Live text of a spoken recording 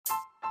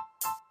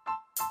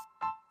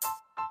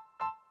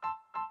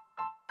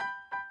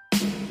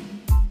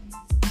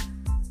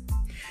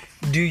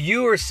Do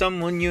you or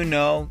someone you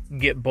know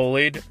get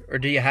bullied, or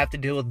do you have to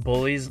deal with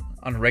bullies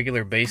on a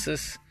regular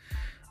basis?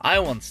 I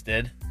once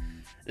did.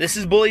 This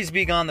is Bullies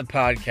Be Gone, the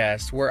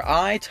podcast, where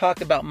I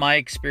talk about my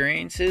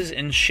experiences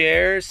and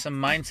share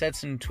some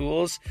mindsets and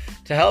tools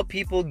to help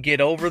people get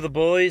over the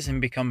bullies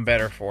and become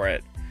better for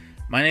it.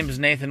 My name is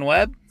Nathan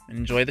Webb, and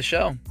enjoy the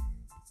show.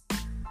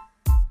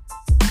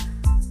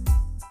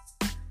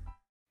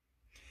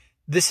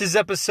 This is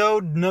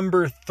episode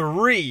number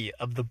 3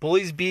 of the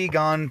Bullies Be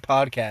Gone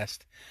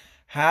podcast.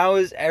 How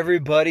is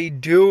everybody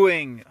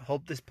doing?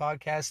 Hope this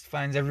podcast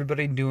finds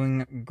everybody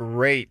doing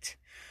great.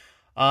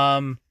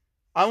 I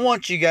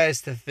want you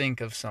guys to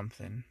think of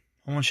something.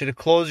 I want you to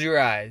close your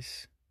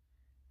eyes.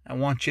 I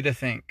want you to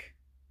think.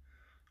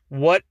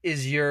 What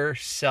is your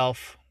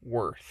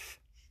self-worth?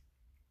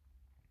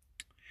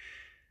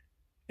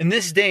 In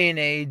this day and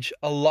age,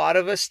 a lot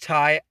of us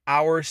tie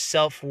our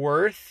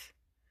self-worth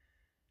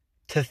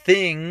to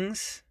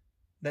things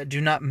that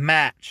do not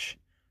match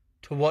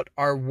to what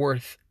our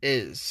worth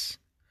is.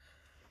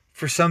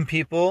 For some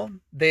people,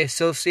 they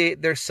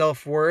associate their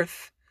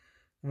self-worth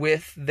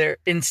with their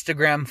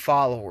Instagram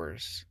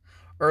followers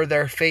or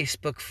their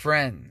Facebook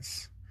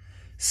friends.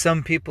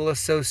 Some people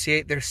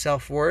associate their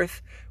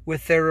self-worth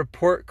with their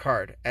report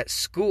card at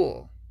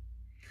school.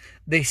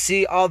 They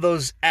see all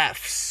those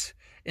F's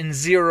and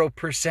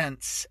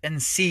 0%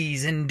 and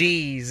C's and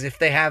D's if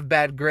they have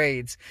bad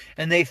grades,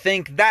 and they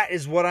think that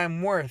is what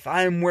I'm worth.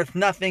 I am worth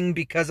nothing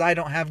because I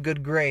don't have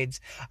good grades.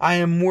 I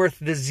am worth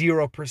the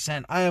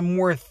 0%. I am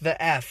worth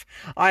the F.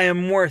 I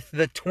am worth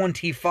the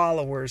 20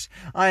 followers.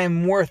 I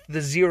am worth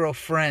the 0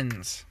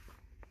 friends.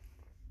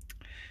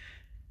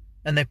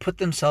 And they put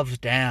themselves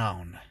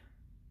down.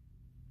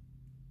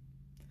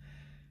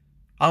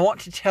 I want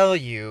to tell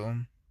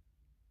you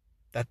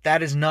that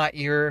that is not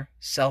your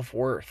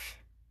self-worth.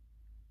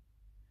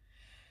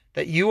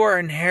 That you are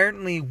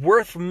inherently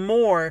worth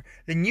more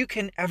than you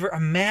can ever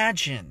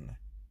imagine.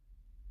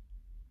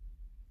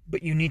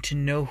 But you need to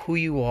know who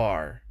you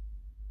are.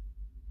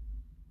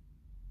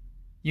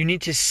 You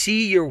need to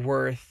see your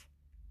worth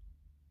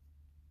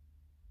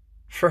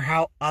for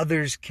how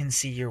others can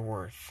see your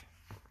worth.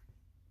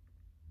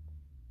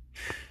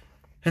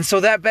 And so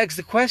that begs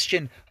the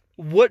question,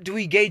 what do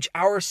we gauge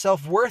our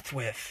self-worth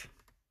with?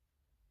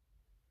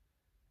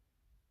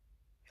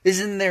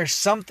 Isn't there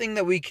something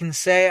that we can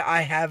say,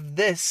 I have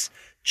this,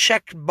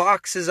 check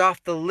boxes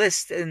off the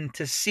list and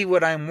to see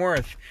what I'm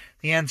worth?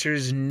 The answer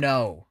is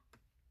no.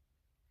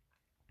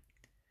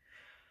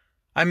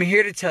 I'm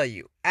here to tell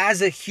you,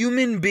 as a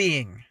human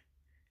being,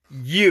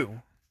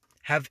 you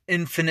have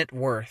infinite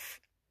worth,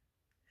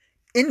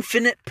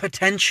 infinite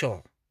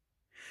potential.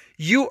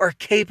 You are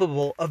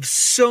capable of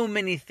so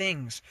many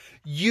things.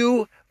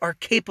 You are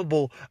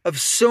capable of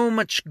so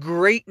much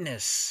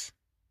greatness.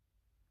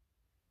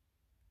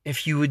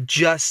 If you would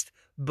just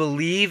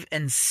believe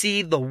and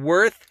see the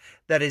worth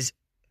that is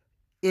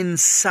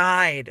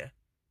inside,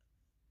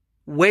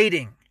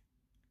 waiting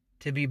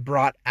to be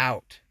brought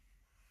out.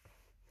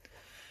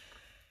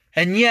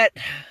 And yet,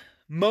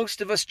 most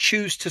of us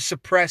choose to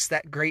suppress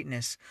that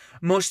greatness.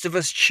 Most of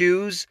us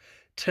choose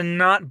to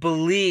not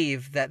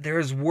believe that there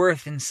is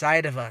worth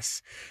inside of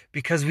us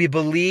because we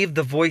believe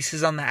the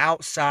voices on the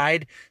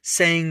outside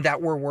saying that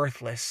we're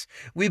worthless.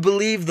 We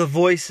believe the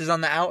voices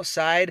on the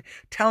outside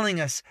telling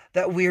us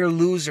that we are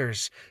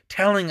losers,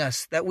 telling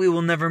us that we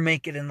will never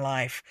make it in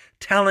life,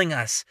 telling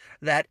us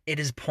that it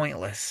is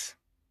pointless.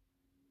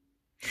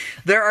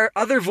 There are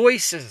other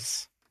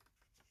voices,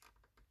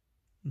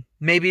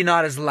 maybe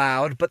not as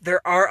loud, but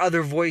there are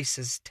other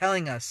voices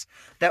telling us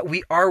that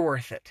we are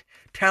worth it,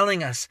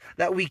 telling us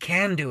that we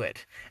can do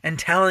it, and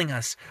telling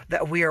us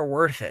that we are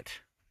worth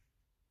it.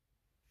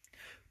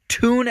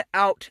 Tune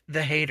out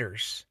the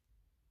haters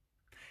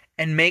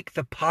and make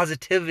the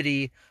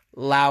positivity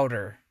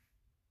louder.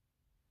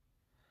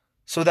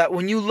 So that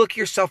when you look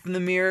yourself in the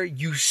mirror,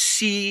 you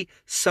see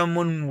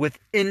someone with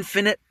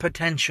infinite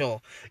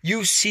potential.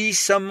 You see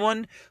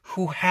someone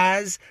who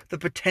has the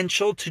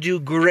potential to do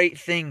great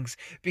things,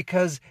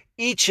 because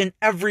each and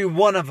every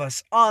one of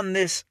us on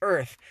this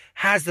earth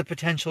has the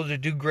potential to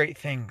do great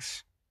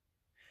things.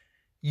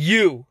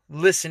 You,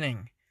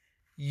 listening,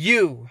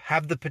 you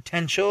have the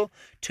potential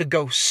to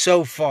go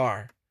so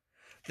far.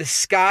 The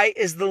sky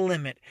is the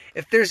limit.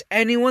 If there's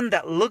anyone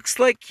that looks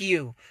like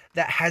you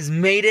that has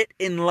made it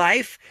in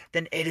life,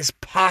 then it is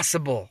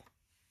possible.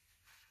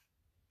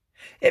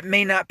 It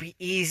may not be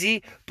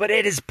easy, but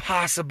it is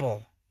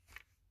possible.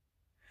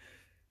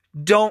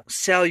 Don't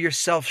sell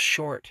yourself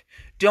short.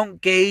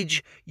 Don't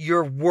gauge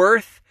your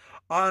worth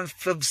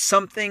off of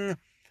something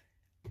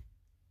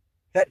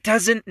that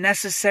doesn't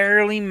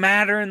necessarily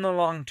matter in the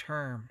long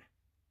term.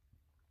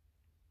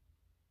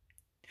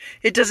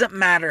 It doesn't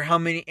matter how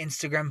many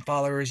Instagram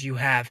followers you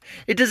have.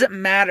 It doesn't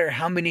matter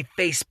how many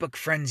Facebook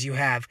friends you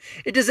have.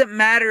 It doesn't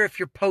matter if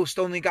your post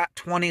only got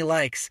 20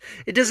 likes.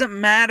 It doesn't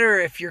matter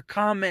if your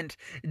comment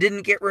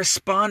didn't get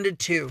responded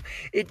to.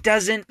 It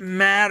doesn't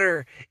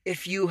matter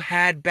if you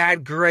had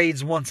bad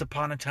grades once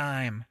upon a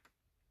time.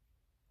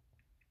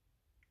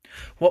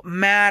 What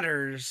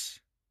matters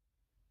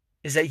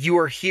is that you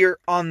are here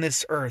on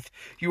this earth.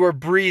 You are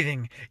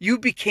breathing. You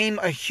became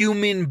a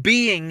human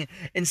being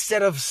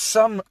instead of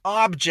some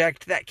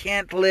object that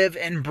can't live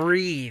and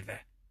breathe.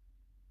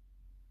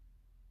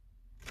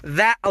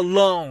 That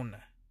alone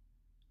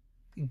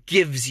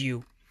gives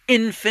you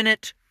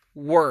infinite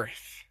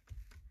worth.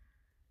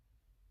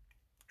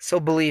 So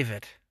believe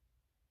it.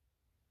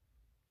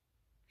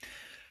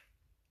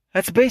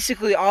 That's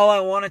basically all I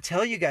want to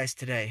tell you guys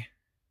today.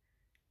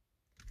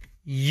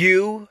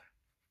 You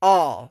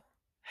all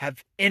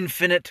have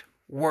infinite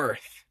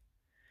worth.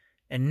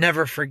 And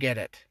never forget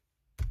it.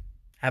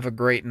 Have a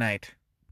great night.